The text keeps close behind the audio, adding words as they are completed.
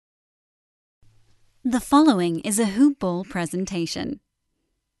The following is a Hoop Ball presentation.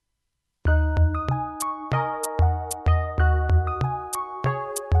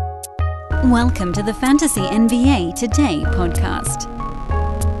 Welcome to the Fantasy NBA Today podcast.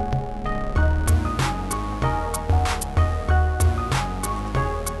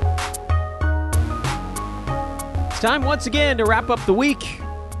 It's time once again to wrap up the week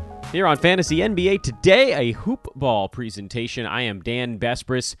here on Fantasy NBA Today, a Hoop Ball presentation. I am Dan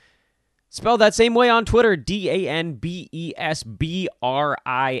Besbris. Spelled that same way on Twitter, DanBesbris.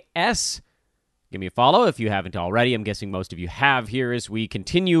 Give me a follow if you haven't already. I'm guessing most of you have here as we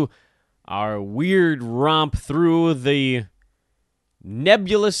continue our weird romp through the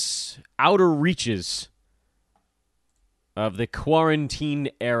nebulous outer reaches of the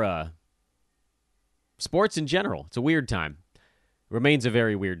quarantine era. Sports in general, it's a weird time. Remains a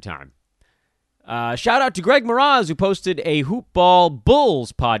very weird time. Shout out to Greg Moraz, who posted a Hoop Ball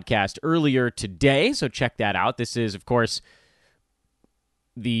Bulls podcast earlier today, so check that out. This is, of course,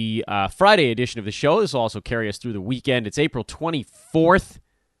 the Friday edition of the show. This will also carry us through the weekend. It's April 24th.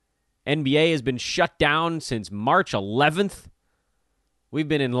 NBA has been shut down since March 11th. We've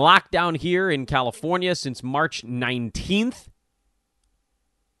been in lockdown here in California since March 19th.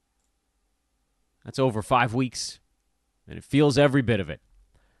 That's over 5 weeks, and it feels every bit of it.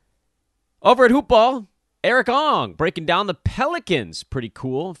 Over at Hoop Ball, Eric Ong breaking down the Pelicans. Pretty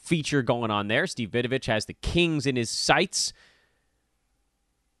cool feature going on there. Steve Vidovich has the Kings in his sights.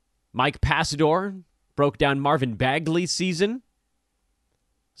 Mike Passador broke down Marvin Bagley's season.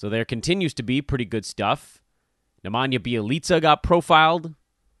 So there continues to be pretty good stuff. Nemanja Bjelica got profiled.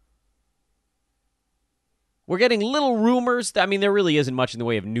 We're getting little rumors. I mean, there really isn't much in the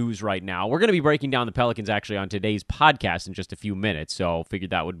way of news right now. We're going to be breaking down the Pelicans actually on today's podcast in just a few minutes, so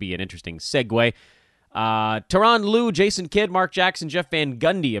figured that would be an interesting segue. Tyronn Lue, Jason Kidd, Mark Jackson, Jeff Van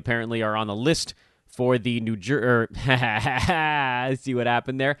Gundy apparently are on the list for the New Jersey... See what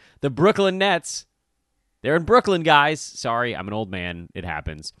happened there? The Brooklyn Nets. They're in Brooklyn, guys. Sorry, I'm an old man. It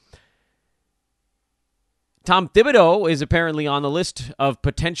happens. Tom Thibodeau is apparently on the list of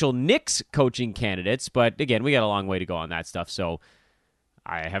potential Knicks coaching candidates, but again, we got a long way to go on that stuff, so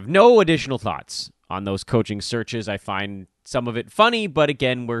I have no additional thoughts on those coaching searches. I find some of it funny, but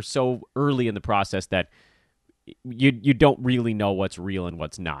again, we're so early in the process that you don't really know what's real and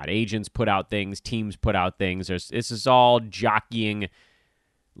what's not. Agents put out things, teams put out things. This is all jockeying.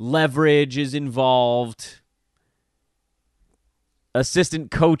 Leverage is involved.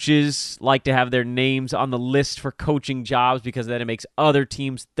 Assistant coaches like to have their names on the list for coaching jobs because then it makes other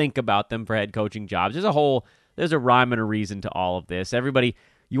teams think about them for head coaching jobs. There's a rhyme and a reason to all of this. Everybody,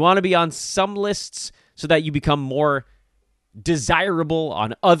 you want to be on some lists so that you become more desirable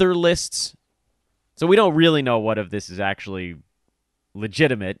on other lists. So we don't really know what of this is actually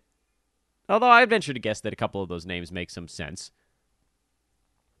legitimate. Although I venture to guess that a couple of those names make some sense.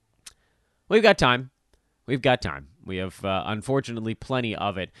 We've got time. We have, unfortunately, plenty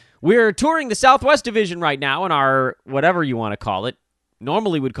of it. We're touring the Southwest Division right now in our, whatever you want to call it.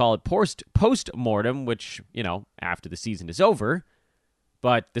 Normally we'd call it post-mortem, which, after the season is over.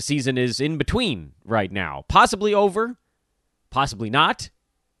 But the season is in between right now. Possibly over, possibly not.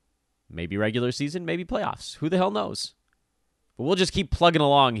 Maybe regular season, maybe playoffs. Who the hell knows? But we'll just keep plugging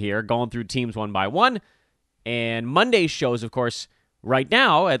along here, going through teams one by one. And Monday's shows, of course, right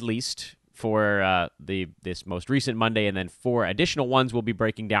now, at least, for this most recent Monday, and then 4 additional ones, we'll be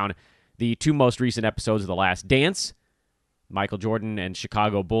breaking down the 2 most recent episodes of The Last Dance, Michael Jordan and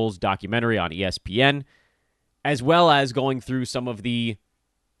Chicago Bulls documentary on ESPN, as well as going through some of the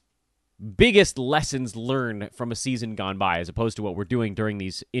biggest lessons learned from a season gone by, as opposed to what we're doing during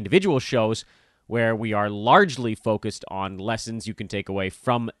these individual shows, where we are largely focused on lessons you can take away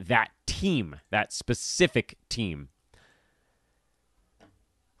from that team, that specific team.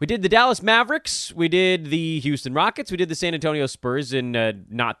 We did the Dallas Mavericks, we did the Houston Rockets, we did the San Antonio Spurs in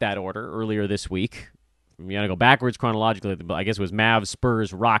not that order earlier this week. We got to go backwards chronologically. I guess it was Mavs,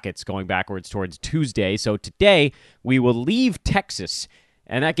 Spurs, Rockets going backwards towards Tuesday. So today we will leave Texas,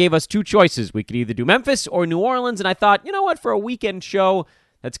 and that gave us 2 choices. We could either do Memphis or New Orleans, and I thought, you know what, for a weekend show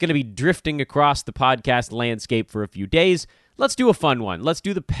that's going to be drifting across the podcast landscape for a few days, let's do a fun one. Let's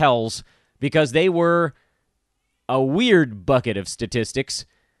do the Pels, because they were a weird bucket of statistics.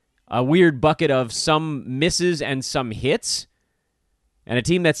 A weird bucket of some misses and some hits. And a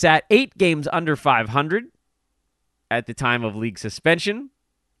team that sat 8 games under 500 at the time of league suspension.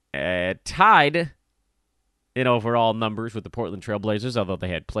 Tied in overall numbers with the Portland Trail Blazers, although they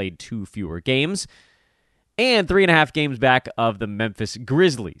had played 2 fewer games. And 3.5 games back of the Memphis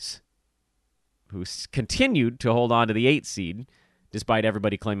Grizzlies, who continued to hold on to the 8 seed, despite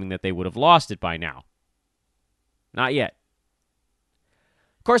everybody claiming that they would have lost it by now. Not yet.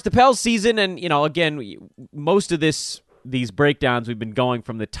 Of course, the Pels season, and, again, most of these breakdowns, we've been going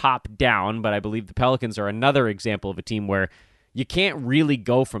from the top down, but I believe the Pelicans are another example of a team where you can't really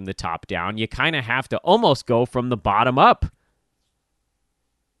go from the top down. You kind of have to almost go from the bottom up.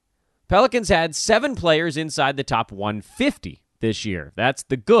 Pelicans had 7 players inside the top 150 this year. That's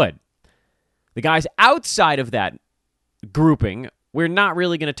the good. The guys outside of that grouping, we're not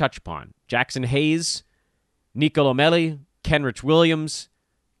really going to touch upon. Jackson Hayes, Nicolo Melli, Kenrich Williams,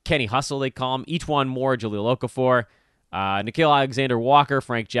 Kenny Hustle, they call him, Etuan Moore, Jahlil Okafor, Nickeil Alexander-Walker,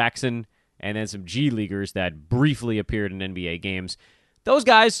 Frank Jackson, and then some G-Leaguers that briefly appeared in NBA games. Those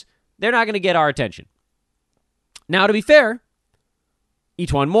guys, they're not going to get our attention. Now, to be fair,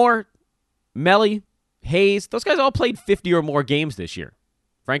 Etuan Moore, Melli, Hayes, those guys all played 50 or more games this year.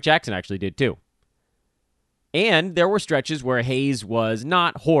 Frank Jackson actually did too. And there were stretches where Hayes was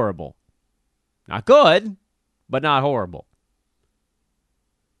not horrible. Not good, but not horrible.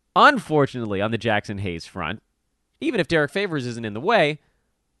 Unfortunately, on the Jackson Hayes front, even if Derek Favors isn't in the way,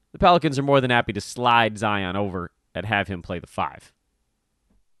 the Pelicans are more than happy to slide Zion over and have him play the 5.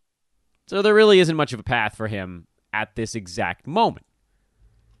 So there really isn't much of a path for him at this exact moment.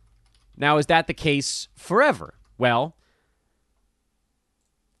 Now, is that the case forever? Well,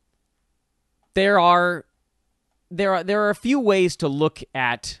 there are a few ways to look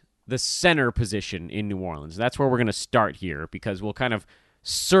at the center position in New Orleans. That's where we're going to start here, because we'll kind of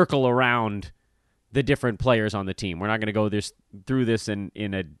circle around the different players on the team. We're not going to go through this in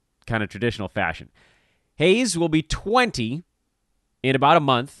a kind of traditional fashion. Hayes will be 20 in about a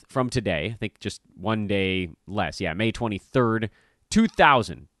month from today. I think just one day less. Yeah, May 23rd,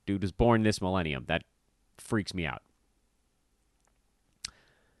 2000. Dude was born this millennium. That freaks me out.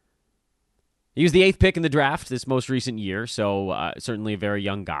 He was the 8th pick in the draft this most recent year, so certainly a very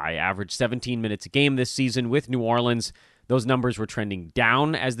young guy. Averaged 17 minutes a game this season with New Orleans. Those numbers were trending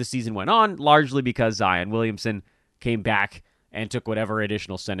down as the season went on, largely because Zion Williamson came back and took whatever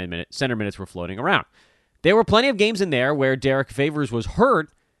additional center minutes were floating around. There were plenty of games in there where Derek Favors was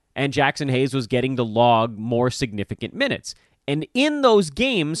hurt and Jackson Hayes was getting to log more significant minutes. And in those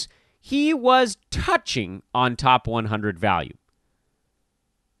games, he was touching on top 100 value.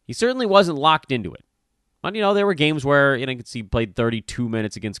 He certainly wasn't locked into it. But, there were games where, you could see he played 32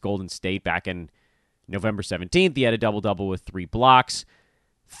 minutes against Golden State back in November 17th. He had a double-double with 3 blocks.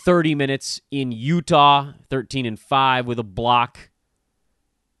 30 minutes in Utah, 13-5 with a block.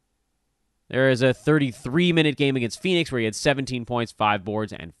 There is a 33-minute game against Phoenix where he had 17 points, 5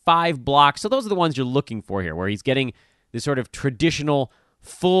 boards, and 5 blocks. So those are the ones you're looking for here, where he's getting this sort of traditional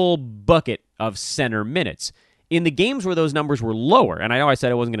full bucket of center minutes. In the games where those numbers were lower, and I know I said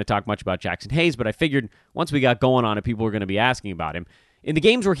I wasn't going to talk much about Jackson Hayes, but I figured once we got going on it, people were going to be asking about him. In the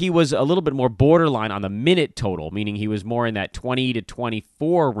games where he was a little bit more borderline on the minute total, meaning he was more in that 20 to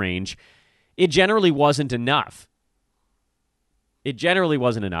 24 range, it generally wasn't enough. It generally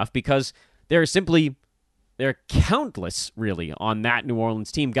wasn't enough because there are countless, really, on that New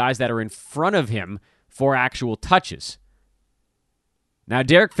Orleans team, guys that are in front of him for actual touches. Now,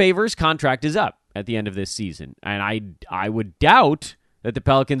 Derek Favors' contract is up at the end of this season, and I would doubt that the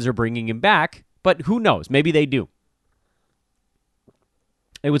Pelicans are bringing him back, but who knows? Maybe they do.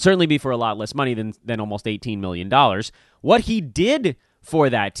 It would certainly be for a lot less money than almost $18 million. What he did for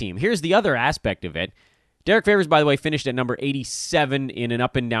that team, here's the other aspect of it. Derek Favors, by the way, finished at number 87 in an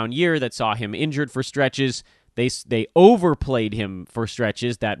up-and-down year that saw him injured for stretches. They overplayed him for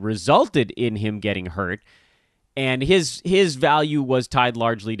stretches that resulted in him getting hurt. And his value was tied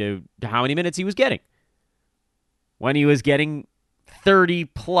largely to how many minutes he was getting. When he was getting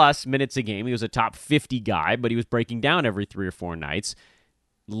 30-plus minutes a game, he was a top 50 guy, but he was breaking down every 3 or 4 nights.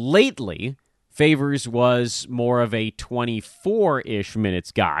 Lately, Favors was more of a 24-ish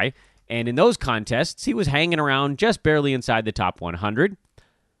minutes guy, and in those contests, he was hanging around just barely inside the top 100,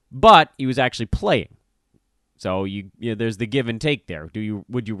 but he was actually playing. So there's the give and take there.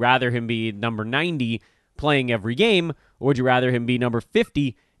 Would you rather him be number 90 playing every game, or would you rather him be number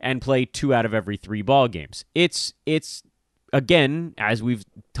 50 and play 2 out of every 3 ball games? It's again, as we've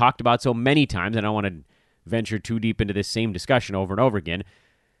talked about so many times, and I don't want to venture too deep into this same discussion over and over again,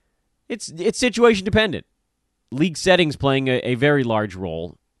 it's situation dependent. League settings playing a very large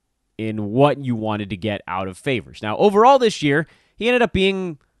role in what you wanted to get out of Favors. Now, overall this year, he ended up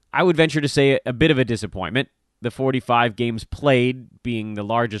being, I would venture to say, a bit of a disappointment. The 45 games played being the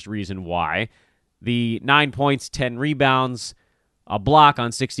largest reason why. The 9 points, 10 rebounds, a block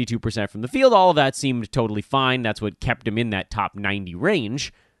on 62% from the field, all of that seemed totally fine. That's what kept him in that top 90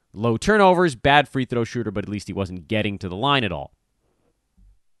 range. Low turnovers, bad free throw shooter, but at least he wasn't getting to the line at all.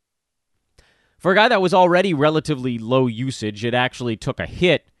 For a guy that was already relatively low usage, it actually took a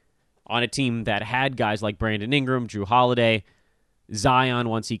hit on a team that had guys like Brandon Ingram, Drew Holiday, Zion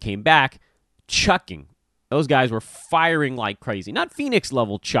once he came back, chucking. Those guys were firing like crazy. Not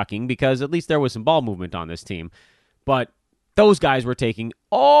Phoenix-level chucking, because at least there was some ball movement on this team, but those guys were taking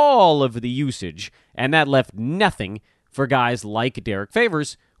all of the usage, and that left nothing for guys like Derek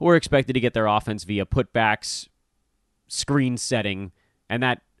Favors, who were expected to get their offense via putbacks, screen setting, and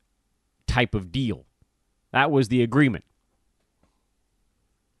that type of deal. That was the agreement.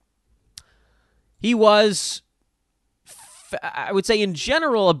 He was, I would say in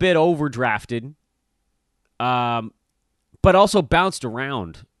general, a bit overdrafted, but also bounced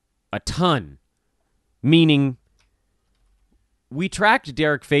around a ton. Meaning, we tracked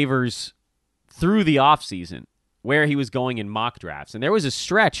Derek Favors through the offseason, where he was going in mock drafts. And there was a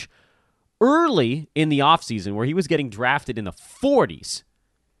stretch early in the offseason where he was getting drafted in the 40s.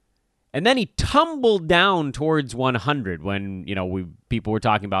 And then he tumbled down towards 100 when, people were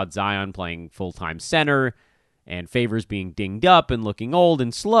talking about Zion playing full-time center and Favors being dinged up and looking old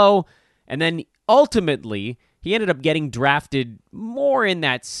and slow. And then ultimately, he ended up getting drafted more in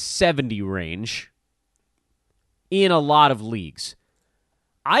that 70 range in a lot of leagues.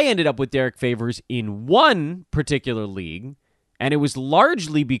 I ended up with Derek Favors in one particular league, and it was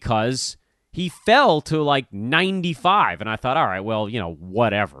largely because he fell to like 95. And I thought, all right, well,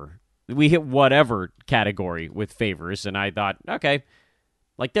 whatever. We hit whatever category with Favors, and I thought, okay,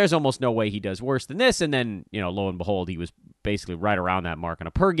 like there's almost no way he does worse than this. And then, lo and behold, he was basically right around that mark on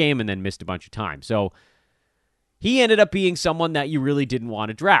a per game and then missed a bunch of time. So he ended up being someone that you really didn't want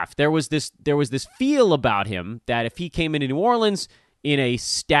to draft. There was this feel about him that if he came into New Orleans in a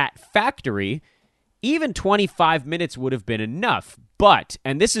stat factory, even 25 minutes would have been enough. But,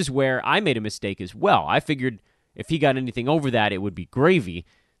 and this is where I made a mistake as well, I figured if he got anything over that, it would be gravy.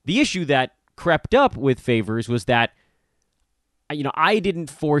 The issue that crept up with Favors was that, I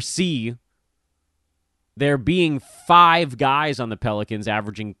didn't foresee there being 5 guys on the Pelicans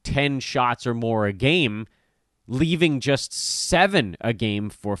averaging 10 shots or more a game, leaving just 7 a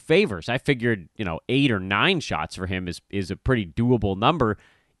game for Favors. I figured, 8 or 9 shots for him is a pretty doable number,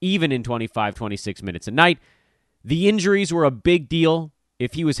 even in 25, 26 minutes a night. The injuries were a big deal.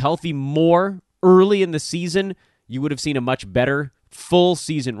 If he was healthy more early in the season, you would have seen a much better full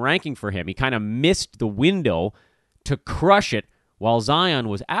season ranking for him. He kind of missed the window to crush it while Zion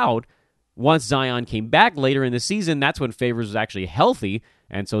was out. Once Zion came back later in the season, that's when Favors was actually healthy.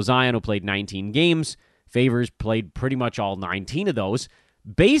 And so Zion, who played 19 games, Favors played pretty much all 19 of those.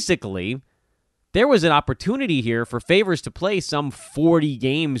 Basically, there was an opportunity here for Favors to play some 40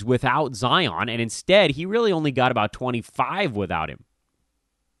 games without Zion, and instead, he really only got about 25 without him.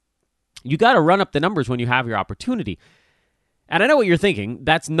 You got to run up the numbers when you have your opportunity. And I know what you're thinking.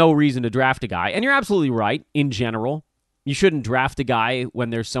 That's no reason to draft a guy. And you're absolutely right, in general. You shouldn't draft a guy when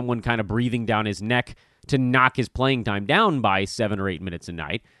there's someone kind of breathing down his neck to knock his playing time down by 7 or 8 minutes a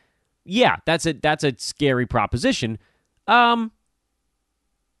night. Yeah, that's a scary proposition. Especially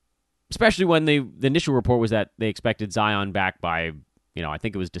when the initial report was that they expected Zion back by, I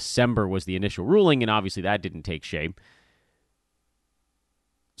think it was December was the initial ruling, and obviously that didn't take shape.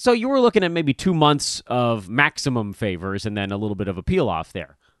 So you were looking at maybe 2 months of maximum Favors and then a little bit of a peel-off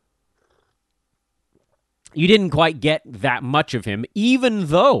there. You didn't quite get that much of him, even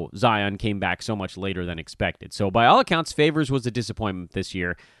though Zion came back so much later than expected. So by all accounts, Favors was a disappointment this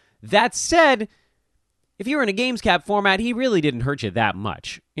year. That said, if you were in a games cap format, he really didn't hurt you that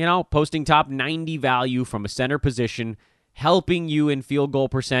much. Posting top 90 value from a center position, helping you in field goal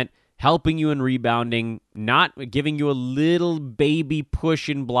percent, helping you in rebounding, not giving you a little baby push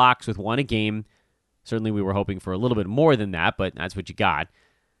in blocks with 1 a game. Certainly we were hoping for a little bit more than that, but that's what you got.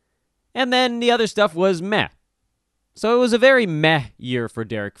 And then the other stuff was meh. So it was a very meh year for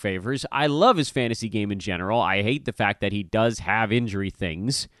Derek Favors. I love his fantasy game in general. I hate the fact that he does have injury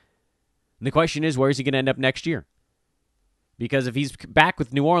things. And the question is, where is he going to end up next year? Because if he's back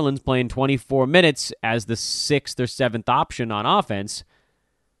with New Orleans playing 24 minutes as the 6th or 7th option on offense,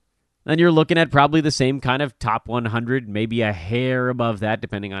 then you're looking at probably the same kind of top 100, maybe a hair above that,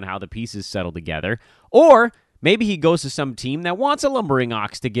 depending on how the pieces settle together. Or maybe he goes to some team that wants a lumbering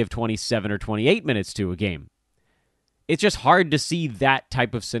ox to give 27 or 28 minutes to a game. It's just hard to see that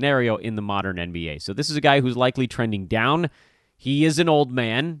type of scenario in the modern NBA. So this is a guy who's likely trending down. He is an old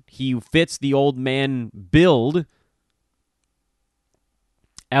man. He fits the old man build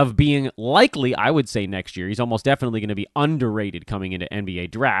of being likely, I would say, next year. He's almost definitely going to be underrated coming into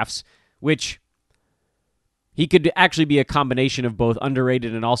NBA drafts, which he could actually be a combination of both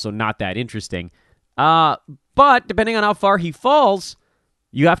underrated and also not that interesting. But depending on how far he falls,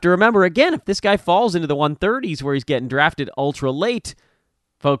 You have to remember, again, if this guy falls into the 130s where he's getting drafted ultra late,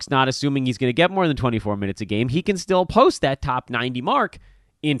 folks not assuming he's going to get more than 24 minutes a game, he can still post that top 90 mark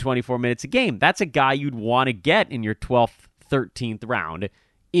in 24 minutes a game. That's a guy you'd want to get in your 12th, 13th round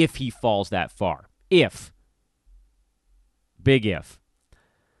if he falls that far. If. Big if.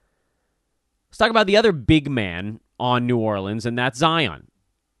 Let's talk about the other big man on New Orleans, and that's Zion.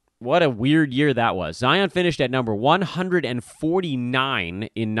 What a weird year that was. Zion finished at number 149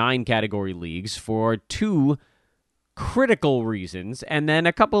 in 9 category leagues for 2 critical reasons, and then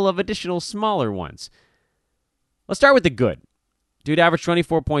a couple of additional smaller ones. Let's start with the good. Dude averaged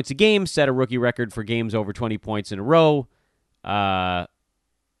 24 points a game, set a rookie record for games over 20 points in a row.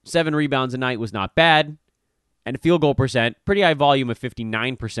 7 rebounds a night was not bad. And field goal percent, pretty high volume of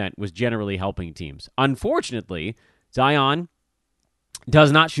 59%, was generally helping teams. Unfortunately, Zion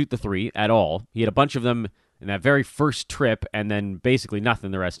does not shoot the three at all. He had a bunch of them in that very first trip and then basically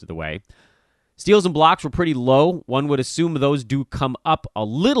nothing the rest of the way. Steals and blocks were pretty low. One would assume those do come up a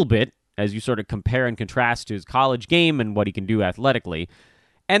little bit as you sort of compare and contrast to his college game and what he can do athletically.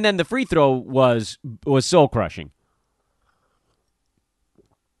 And then the free throw was soul-crushing.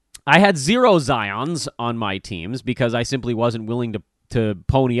 I had 0 Zions on my teams because I simply wasn't willing to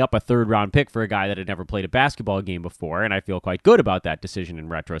pony up a third-round pick for a guy that had never played a basketball game before, and I feel quite good about that decision in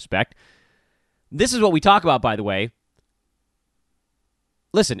retrospect. This is what we talk about, by the way.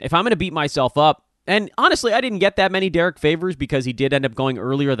 Listen, if I'm going to beat myself up, and honestly, I didn't get that many Derek Favors because he did end up going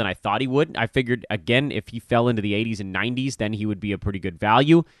earlier than I thought he would. I figured, again, if he fell into the 80s and 90s, then he would be a pretty good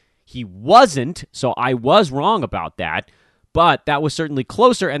value. He wasn't, so I was wrong about that. But that was certainly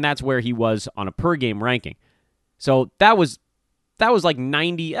closer, and that's where he was on a per-game ranking. So that was like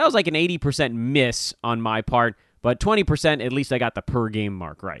 90. That was like an 80% miss on my part, but 20%, at least I got the per-game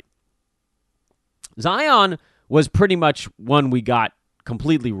mark right. Zion was pretty much one we got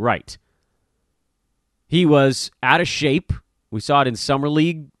completely right. He was out of shape. We saw it in Summer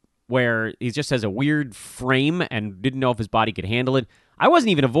League, where he just has a weird frame and didn't know if his body could handle it. I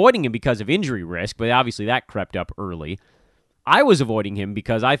wasn't even avoiding him because of injury risk, but obviously that crept up early. I was avoiding him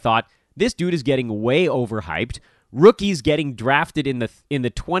because I thought this dude is getting way overhyped. Rookies getting drafted in the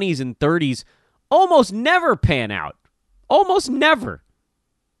 20s and 30s almost never pan out. Almost never.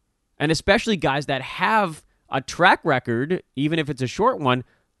 And especially guys that have a track record, even if it's a short one,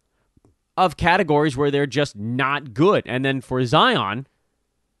 of categories where they're just not good. And then for Zion,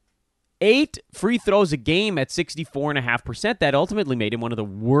 8 free throws a game at 64.5%, that ultimately made him one of the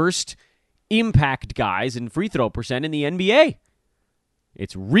worst impact guys in free throw percent in the NBA.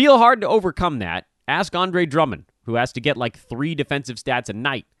 It's real hard to overcome that. Ask Andre Drummond, who has to get like 3 defensive stats a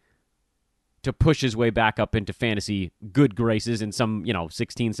night to push his way back up into fantasy good graces and some,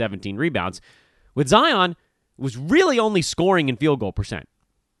 16, 17 rebounds. With Zion, it was really only scoring and field goal percent.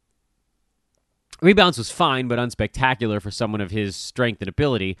 Rebounds was fine, but unspectacular for someone of his strength and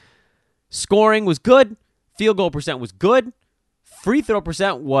ability. Scoring was good. Field goal percent was good. Free throw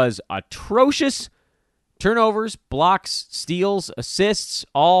percent was atrocious. Turnovers, blocks, steals, assists,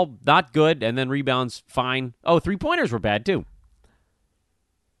 all not good. And then rebounds, fine. Oh, 3-pointers were bad too.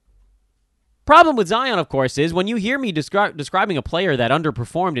 Problem with Zion, of course, is when you hear me describing a player that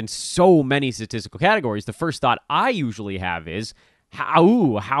underperformed in so many statistical categories, the first thought I usually have is,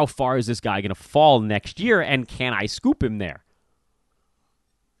 how far is this guy going to fall next year, and can I scoop him there?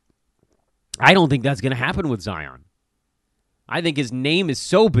 I don't think that's going to happen with Zion. I think his name is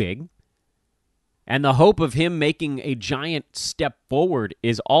so big, and the hope of him making a giant step forward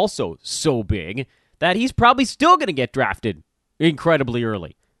is also so big that he's probably still going to get drafted incredibly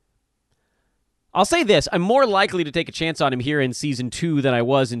early. I'll say this, I'm more likely to take a chance on him here in Season 2 than I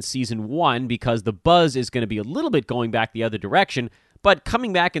was in Season 1 because the buzz is going to be a little bit going back the other direction, but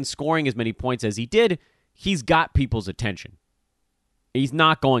coming back and scoring as many points as he did, he's got people's attention. He's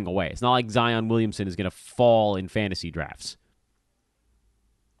not going away. It's not like Zion Williamson is going to fall in fantasy drafts.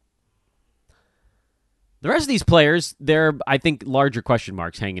 The rest of these players, they're, I think, larger question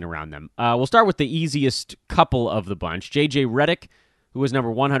marks hanging around them. We'll start with the easiest couple of the bunch. J.J. Redick, who was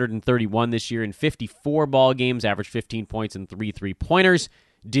number 131 this year in 54 ball games, averaged 15 points and 3 3-pointers,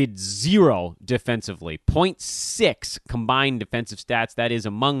 did 0 defensively. 0.6 combined defensive stats. That is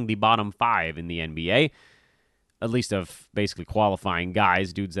among the bottom 5 in the NBA, at least of basically qualifying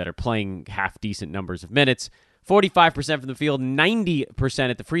guys, dudes that are playing half-decent numbers of minutes. 45% from the field, 90%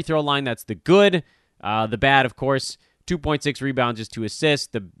 at the free throw line. That's the good. The bad, of course, 2.6 rebounds, just 2 assists.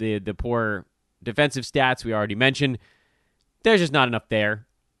 The poor defensive stats we already mentioned. There's just not enough there.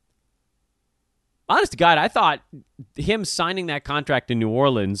 Honest to God, I thought him signing that contract in New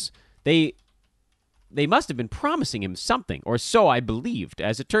Orleans, they they must have been promising him something, or so I believed.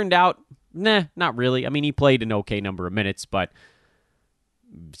 As it turned out, not really. I mean, he played an okay number of minutes, but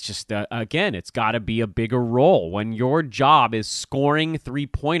it's just, again, it's got to be a bigger role. When your job is scoring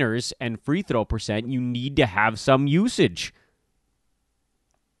three-pointers and free throw percent, you need to have some usage.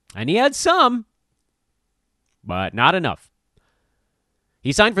 And he had some, but not enough.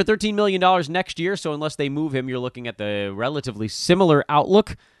 He signed for $13 million next year, so unless they move him, you're looking at the relatively similar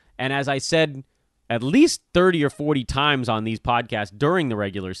outlook. And as I said at least 30 or 40 times on these podcasts during the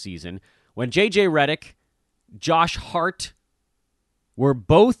regular season, when J.J. Redick, Josh Hart were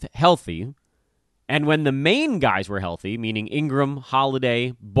both healthy, and when the main guys were healthy, meaning Ingram,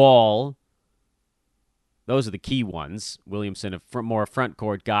 Holiday, Ball, those are the key ones. Williamson, more front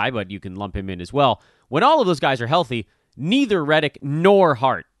court guy, but you can lump him in as well. When all of those guys are healthy, neither Redick nor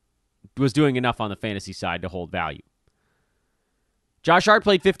Hart was doing enough on the fantasy side to hold value. Josh Hart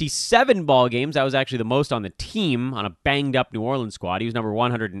played 57 ball games. That was actually the most on the team on a banged-up New Orleans squad. He was number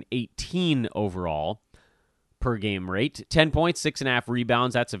 118 overall per game rate. 10 points, 6.5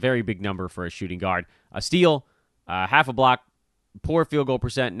 rebounds. That's a very big number for a shooting guard. A steal, half a block, poor field goal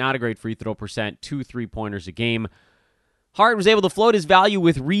percent, not a great free throw percent, 2 3-pointers a game. Hart was able to float his value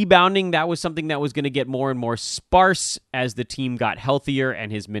with rebounding. That was something that was going to get more and more sparse as the team got healthier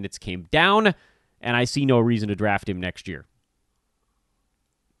and his minutes came down, and I see no reason to draft him next year.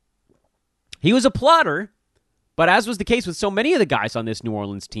 He was a plotter, but as was the case with so many of the guys on this New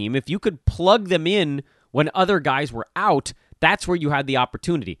Orleans team, if you could plug them in when other guys were out, that's where you had the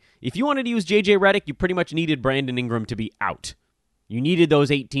opportunity. If you wanted to use J.J. Redick, you pretty much needed Brandon Ingram to be out. You needed those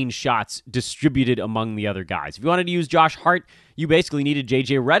 18 shots distributed among the other guys. If you wanted to use Josh Hart, you basically needed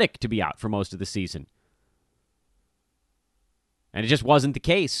J.J. Redick to be out for most of the season. And it just wasn't the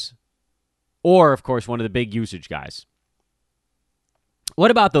case. Or, of course, one of the big usage guys.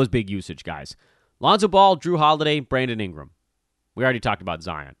 What about those big usage guys? Lonzo Ball, Drew Holiday, Brandon Ingram. We already talked about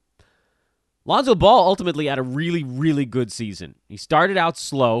Zion. Lonzo Ball ultimately had a really, really good season. He started out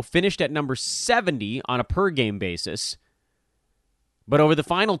slow, finished at number 70 on a per-game basis. But over the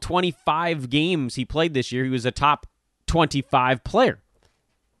final 25 games he played this year, he was a top 25 player.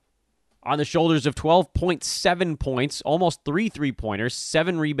 On the shoulders of 12.7 points, almost 3 3-pointers,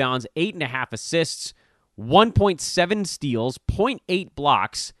 7 rebounds, 8.5 assists, 1.7 steals, 0.8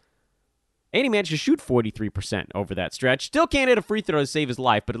 blocks, and he managed to shoot 43% over that stretch. Still can't hit a free throw to save his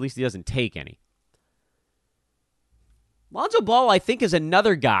life, but at least he doesn't take any. Lonzo Ball, I think, is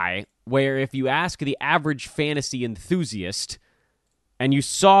another guy where if you ask the average fantasy enthusiast and you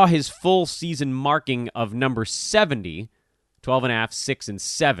saw his full season marking of number 70, 12.5, 6, and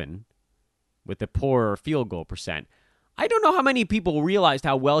 7, with the poorer field goal percent, I don't know how many people realized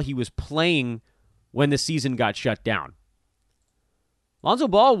how well he was playing when the season got shut down. Lonzo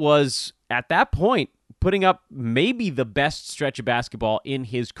Ball was, at that point, putting up maybe the best stretch of basketball in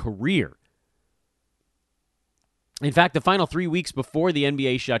his career. In fact, the final 3 weeks before the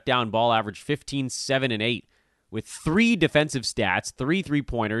NBA shut down, Ball averaged 15, 7, and 8 with 3 defensive stats, 3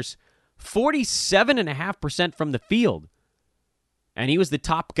 3-pointers, 47.5% from the field. And he was the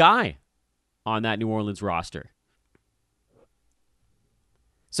top guy on that New Orleans roster.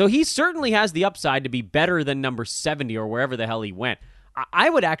 So he certainly has the upside to be better than number 70 or wherever the hell he went. I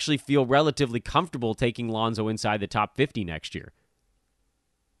would actually feel relatively comfortable taking Lonzo inside the top 50 next year.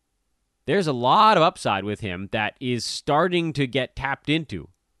 There's a lot of upside with him that is starting to get tapped into.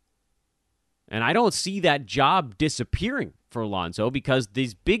 And I don't see that job disappearing for Lonzo because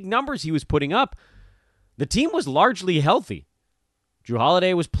these big numbers he was putting up, the team was largely healthy. Drew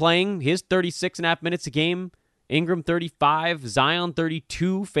Holiday was playing his 36.5 minutes a game. Ingram 35, Zion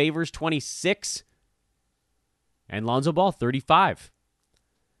 32, Favors 26, and Lonzo Ball 35.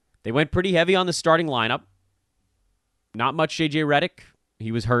 They went pretty heavy on the starting lineup. Not much J.J. Redick.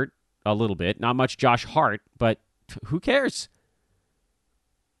 He was hurt a little bit. Not much Josh Hart, but who cares?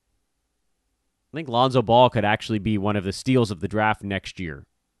 I think Lonzo Ball could actually be one of the steals of the draft next year.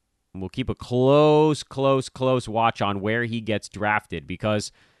 And we'll keep a close watch on where he gets drafted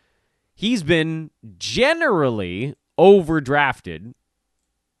because he's been generally overdrafted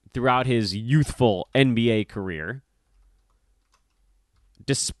throughout his youthful NBA career,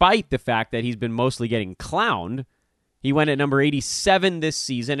 despite the fact that he's been mostly getting clowned. He went at number 87 this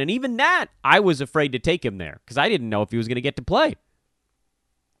season, and even that, I was afraid to take him there because I didn't know if he was going to get to play.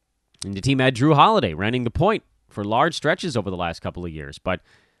 And the team had Drew Holiday running the point for large stretches over the last couple of years, but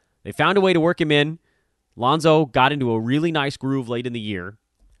they found a way to work him in. Lonzo got into a really nice groove late in the year.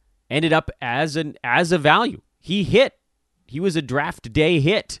 Ended up as a value. He hit. He was a draft day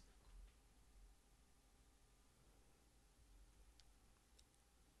hit.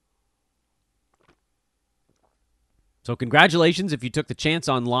 So congratulations if you took the chance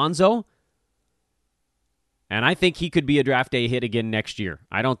on Lonzo. And I think he could be a draft day hit again next year.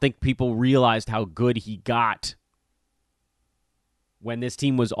 I don't think people realized how good he got when this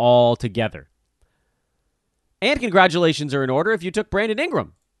team was all together. And congratulations are in order if you took Brandon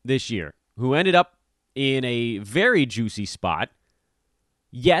Ingram this year, who ended up in a very juicy spot.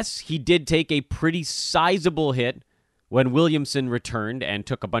 Yes, he did take a pretty sizable hit when Williamson returned and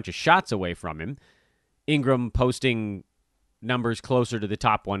took a bunch of shots away from him. Ingram posting numbers closer to the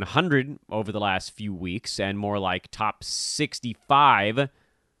top 100 over the last few weeks and more like top 65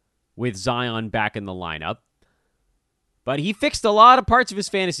 with Zion back in the lineup. But he fixed a lot of parts of his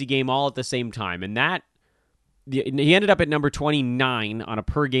fantasy game all at the same time, and that he ended up at number 29 on a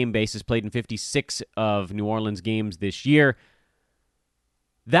per-game basis, played in 56 of New Orleans games this year.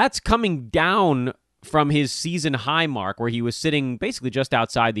 That's coming down from his season high mark, where he was sitting basically just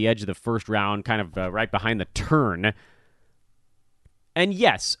outside the edge of the first round, kind of right behind the turn. And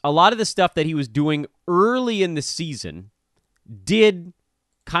yes, a lot of the stuff that he was doing early in the season did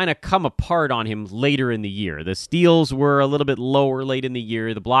kind of come apart on him later in the year. The steals were a little bit lower late in the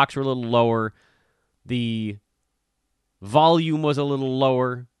year. The blocks were a little lower. The volume was a little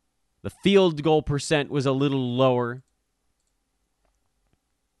lower. The field goal percent was a little lower.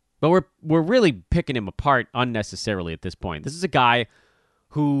 But we're really picking him apart unnecessarily at this point. This is a guy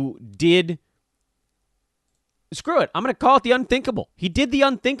who did... Screw it. I'm going to call it the unthinkable. He did the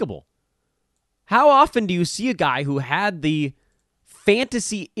unthinkable. How often do you see a guy who had the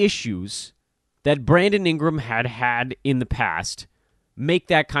fantasy issues that Brandon Ingram had in the past make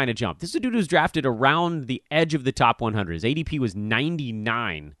that kind of jump? This is a dude who's drafted around the edge of the top 100. His ADP was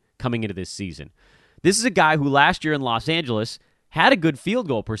 99 coming into this season. This is a guy who last year in Los Angeles had a good field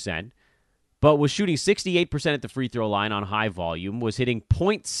goal percent, but was shooting 68% at the free throw line on high volume, was hitting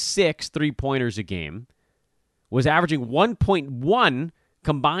 0.6 three-pointers a game, was averaging 1.1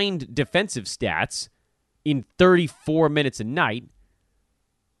 combined defensive stats in 34 minutes a night,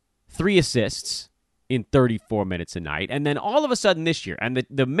 3 assists in 34 minutes a night, and then all of a sudden this year, and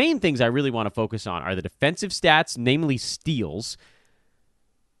the main things I really want to focus on are the defensive stats, namely steals,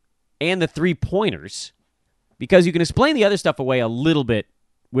 and the three-pointers, because you can explain the other stuff away a little bit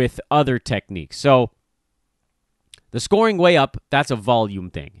with other techniques. So the scoring way up, that's a volume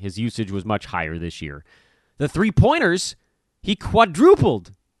thing. His usage was much higher this year. The three-pointers, he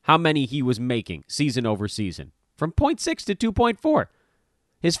quadrupled how many he was making season over season, from 0.6 to 2.4.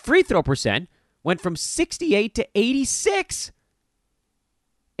 His free throw percent went from 68 to 86.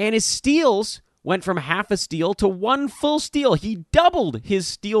 And his steals went from half a steal to 1 full steal. He doubled his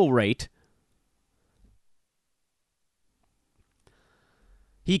steal rate.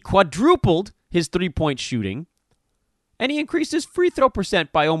 He quadrupled his three-point shooting. And he increased his free throw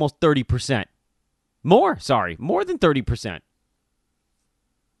percent by almost 30%. More than 30%.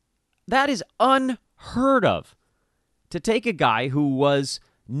 That is unheard of. To take a guy who was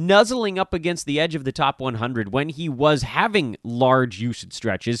nuzzling up against the edge of the top 100 when he was having large usage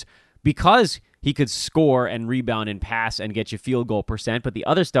stretches because he could score and rebound and pass and get you field goal percent, but the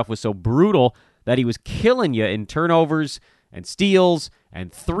other stuff was so brutal that he was killing you in turnovers and steals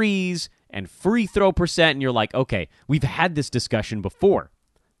and threes and free throw percent, and you're like, okay, we've had this discussion before.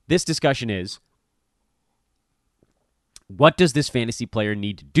 This discussion is, what does this fantasy player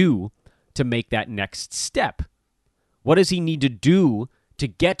need to do to make that next step? What does he need to do to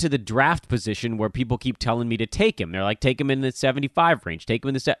get to the draft position where people keep telling me to take him? They're like, take him in the 75 range. Take him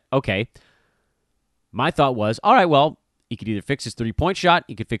in the Okay. My thought was, all right, well, he could either fix his three-point shot,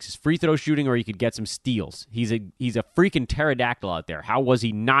 he could fix his free throw shooting, or he could get some steals. He's a freaking pterodactyl out there. How was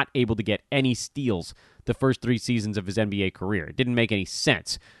he not able to get any steals the first 3 seasons of his NBA career? It didn't make any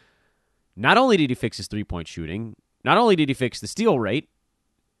sense. Not only did he fix his three-point shooting, not only did he fix the steal rate,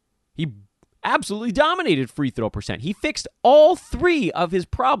 he absolutely dominated free throw percent. He fixed all 3 of his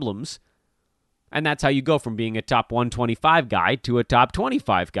problems, and that's how you go from being a top 125 guy to a top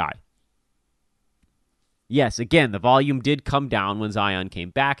 25 guy. Yes, again, the volume did come down when Zion came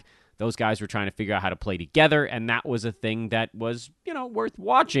back. Those guys were trying to figure out how to play together, and that was a thing that was, worth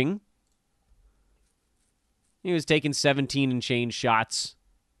watching. He was taking 17 and change shots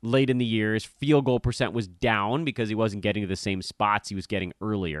late in the year. His field goal percent was down because he wasn't getting to the same spots he was getting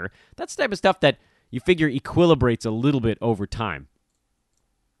earlier. That's the type of stuff that you figure equilibrates a little bit over time.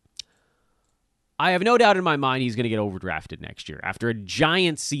 I have no doubt in my mind he's going to get overdrafted next year. After a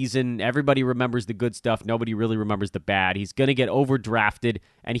giant season, everybody remembers the good stuff. Nobody really remembers the bad. He's going to get overdrafted,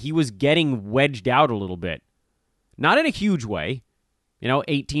 and he was getting wedged out a little bit. Not in a huge way,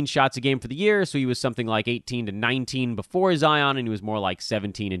 18 shots a game for the year, so he was something like 18 to 19 before Zion, and he was more like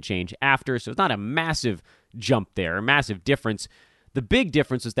 17 and change after, so it's not a massive jump there, a massive difference. The big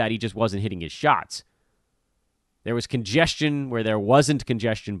difference was that he just wasn't hitting his shots. There was congestion where there wasn't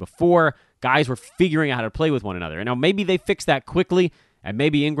congestion before. Guys were figuring out how to play with one another. And now maybe they fix that quickly, and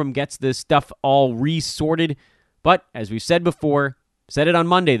maybe Ingram gets this stuff all resorted. But as we've said before, said it on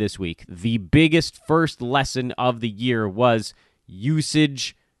Monday this week, the biggest first lesson of the year was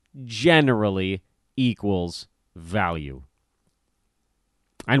usage generally equals value.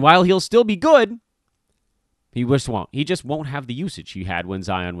 And while he'll still be good, he just won't. He just won't have the usage he had when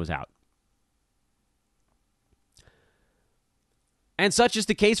Zion was out. And such is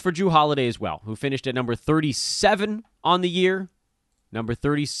the case for Jrue Holiday as well, who finished at number 37 on the year. Number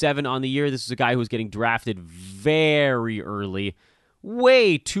 37 on the year. This is a guy who was getting drafted very early,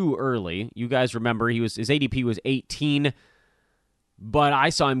 way too early. You guys remember his ADP was 18, but I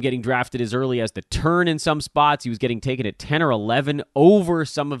saw him getting drafted as early as the turn in some spots. He was getting taken at 10 or 11 over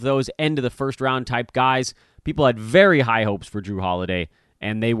some of those end of the first round type guys. People had very high hopes for Jrue Holiday,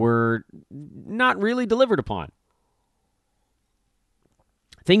 and they were not really delivered upon.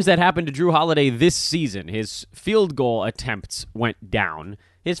 Things that happened to Jrue Holiday this season: his field goal attempts went down,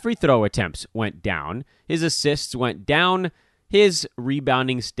 his free throw attempts went down, his assists went down, his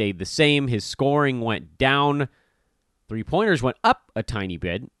rebounding stayed the same, his scoring went down, three-pointers went up a tiny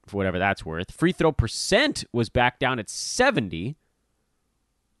bit, for whatever that's worth. Free throw percent was back down at 70.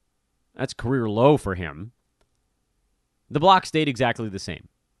 That's career low for him. The block stayed exactly the same.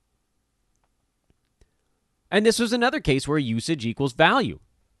 And this was another case where usage equals value.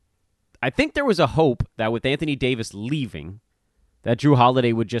 I think there was a hope that with Anthony Davis leaving, that Jrue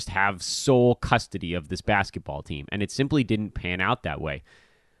Holiday would just have sole custody of this basketball team, and it simply didn't pan out that way.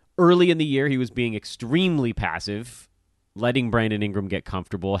 Early in the year, he was being extremely passive, letting Brandon Ingram get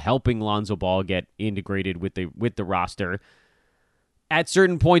comfortable, helping Lonzo Ball get integrated with the roster. At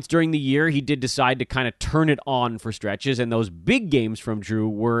certain points during the year, he did decide to kind of turn it on for stretches, and those big games from Jrue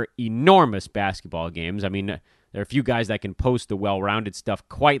were enormous basketball games. I mean, there are a few guys that can post the well-rounded stuff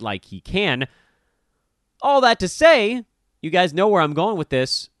quite like he can. All that to say, you guys know where I'm going with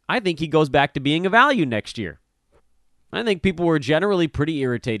this. I think he goes back to being a value next year. I think people were generally pretty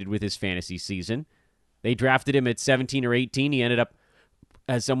irritated with his fantasy season. They drafted him at 17 or 18. He ended up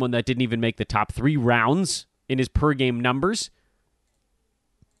as someone that didn't even make the top 3 rounds in his per-game numbers.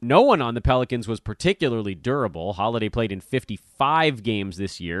 No one on the Pelicans was particularly durable. Holiday played in 55 games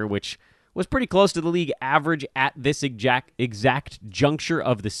this year, which was pretty close to the league average at this exact juncture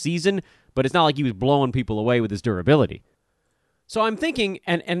of the season, but it's not like he was blowing people away with his durability. So I'm thinking,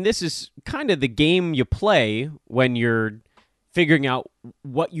 and this is kind of the game you play when you're figuring out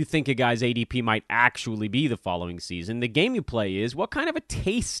what you think a guy's ADP might actually be the following season. The game you play is, what kind of a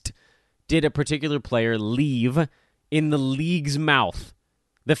taste did a particular player leave in the league's mouth?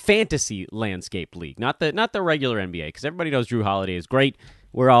 The fantasy landscape league, not the regular NBA, because everybody knows Jrue Holiday is great.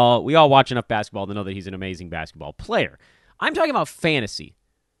 We all watch enough basketball to know that he's an amazing basketball player. I'm talking about fantasy.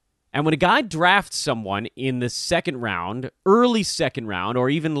 And when a guy drafts someone in the second round, early second round, or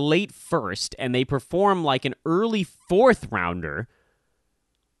even late first, and they perform like an early fourth rounder,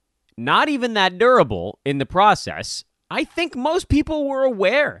 not even that durable in the process, I think most people were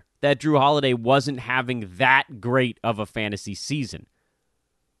aware that Jrue Holiday wasn't having that great of a fantasy season.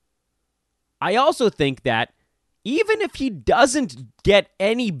 I also think that even if he doesn't get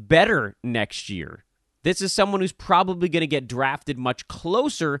any better next year, this is someone who's probably going to get drafted much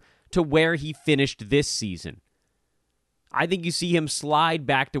closer to where he finished this season. I think you see him slide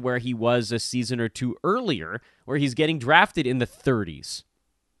back to where he was a season or two earlier, where he's getting drafted in the 30s.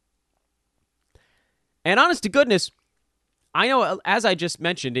 And honest to goodness, I know, as I just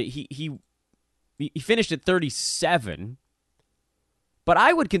mentioned, he finished at 37, but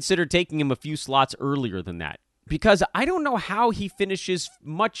I would consider taking him a few slots earlier than that, because I don't know how he finishes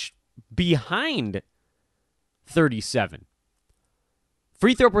much behind 37.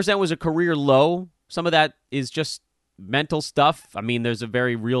 Free throw percent was a career low. Some of that is just mental stuff. I mean, there's a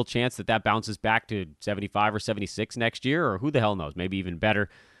very real chance that bounces back to 75 or 76 next year, or who the hell knows, maybe even better.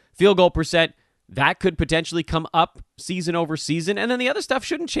 Field goal percent, that could potentially come up season over season, and then the other stuff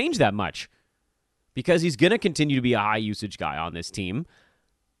shouldn't change that much, because he's going to continue to be a high-usage guy on this team.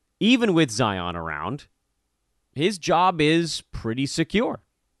 Even with Zion around, his job is pretty secure.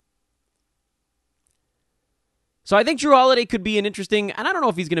 So I think Jrue Holiday could be an interesting, and I don't know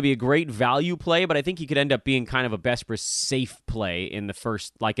if he's going to be a great value play, but I think he could end up being kind of a best safe play in the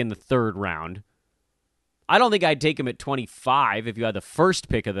third round. I don't think I'd take him at 25 if you had the first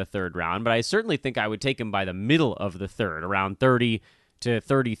pick of the third round, but I certainly think I would take him by the middle of the third, around 30 to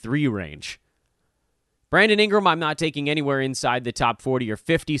 33 range. Brandon Ingram, I'm not taking anywhere inside the top 40 or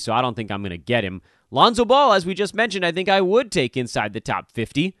 50, so I don't think I'm going to get him. Lonzo Ball, as we just mentioned, I think I would take inside the top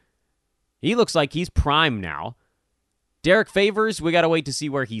 50. He looks like he's prime now. Derek Favors, we got to wait to see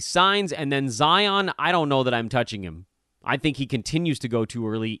where he signs. And then Zion, I don't know that I'm touching him. I think he continues to go too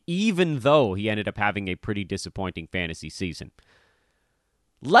early, even though he ended up having a pretty disappointing fantasy season.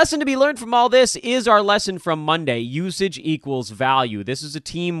 Lesson to be learned from all this is our lesson from Monday. Usage equals value. This is a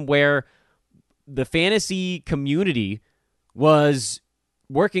team where the fantasy community was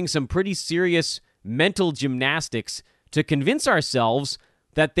working some pretty serious mental gymnastics to convince ourselves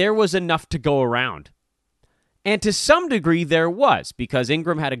that there was enough to go around. And to some degree, there was, because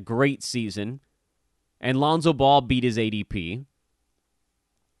Ingram had a great season, and Lonzo Ball beat his ADP.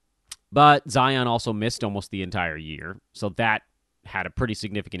 But Zion also missed almost the entire year, so that had a pretty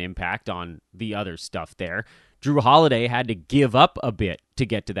significant impact on the other stuff there. Drew Holiday had to give up a bit to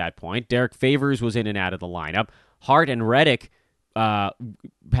get to that point. Derek Favors was in and out of the lineup. Hart and Redick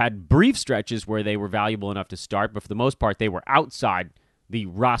had brief stretches where they were valuable enough to start, but for the most part, they were outside the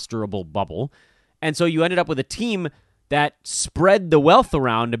rosterable bubble. And so you ended up with a team that spread the wealth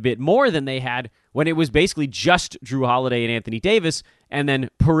around a bit more than they had when it was basically just Drew Holiday and Anthony Davis and then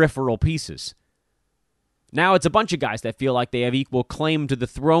peripheral pieces. Now it's a bunch of guys that feel like they have equal claim to the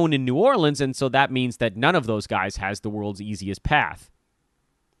throne in New Orleans, and so that means that none of those guys has the world's easiest path.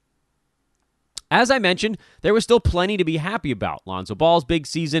 As I mentioned, there was still plenty to be happy about. Lonzo Ball's big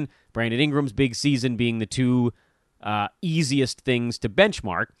season, Brandon Ingram's big season being the two easiest things to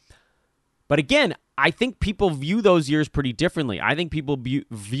benchmark. But again, I think people view those years pretty differently. I think people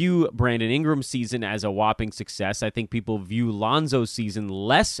view Brandon Ingram's season as a whopping success. I think people view Lonzo's season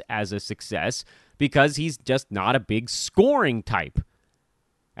less as a success because he's just not a big scoring type.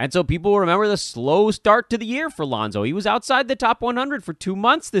 And so people remember the slow start to the year for Lonzo. He was outside the top 100 for 2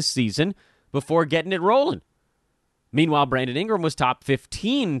 months this season before getting it rolling. Meanwhile, Brandon Ingram was top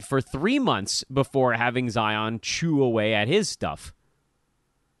 15 for 3 months before having Zion chew away at his stuff.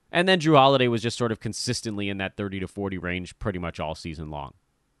 And then Drew Holiday was just sort of consistently in that 30 to 40 range pretty much all season long.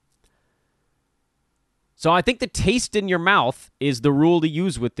 So I think the taste in your mouth is the rule to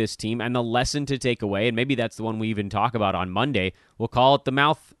use with this team and the lesson to take away, and maybe that's the one we even talk about on Monday. We'll call it the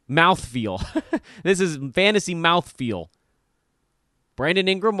mouth feel. This is fantasy mouth feel. Brandon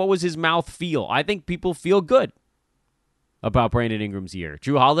Ingram, what was his mouth feel? I think people feel good about Brandon Ingram's year.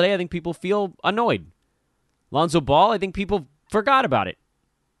 Drew Holiday, I think people feel annoyed. Lonzo Ball, I think people forgot about it.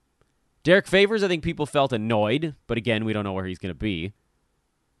 Derek Favors, I think people felt annoyed, but again, we don't know where he's going to be.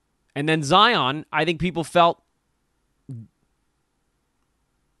 And then Zion, I think people felt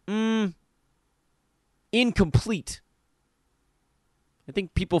incomplete. I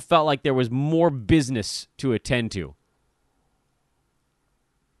think people felt like there was more business to attend to.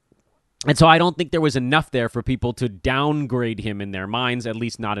 And so I don't think there was enough there for people to downgrade him in their minds, at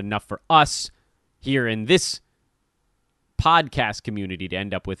least not enough for us here in this podcast community to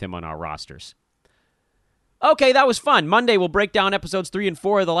end up with him on our rosters. Okay, that was fun. Monday, we'll break down episodes 3 and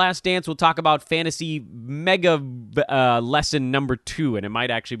 4 of The Last Dance. We'll talk about fantasy mega lesson number 2, and it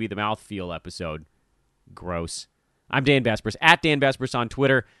might actually be the mouthfeel episode. Gross. I'm Dan Vespers, at Dan Vespers on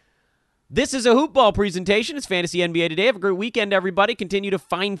Twitter. This is a Hoopball presentation. It's Fantasy NBA Today. Have a great weekend, everybody. Continue to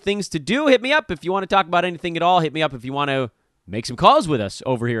find things to do. Hit me up if you want to talk about anything at all. Hit me up if you want to make some calls with us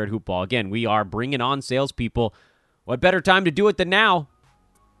over here at Hoopball. Again, we are bringing on salespeople. What better time to do it than now?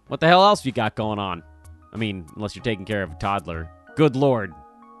 What the hell else have you got going on? I mean, unless you're taking care of a toddler. Good Lord.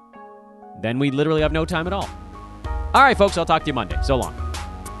 Then we literally have no time at all. All right, folks, I'll talk to you Monday. So long.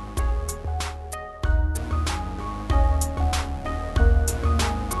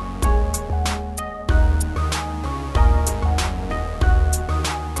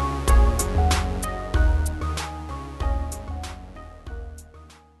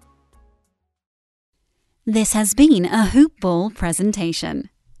 This has been a Hoopball presentation.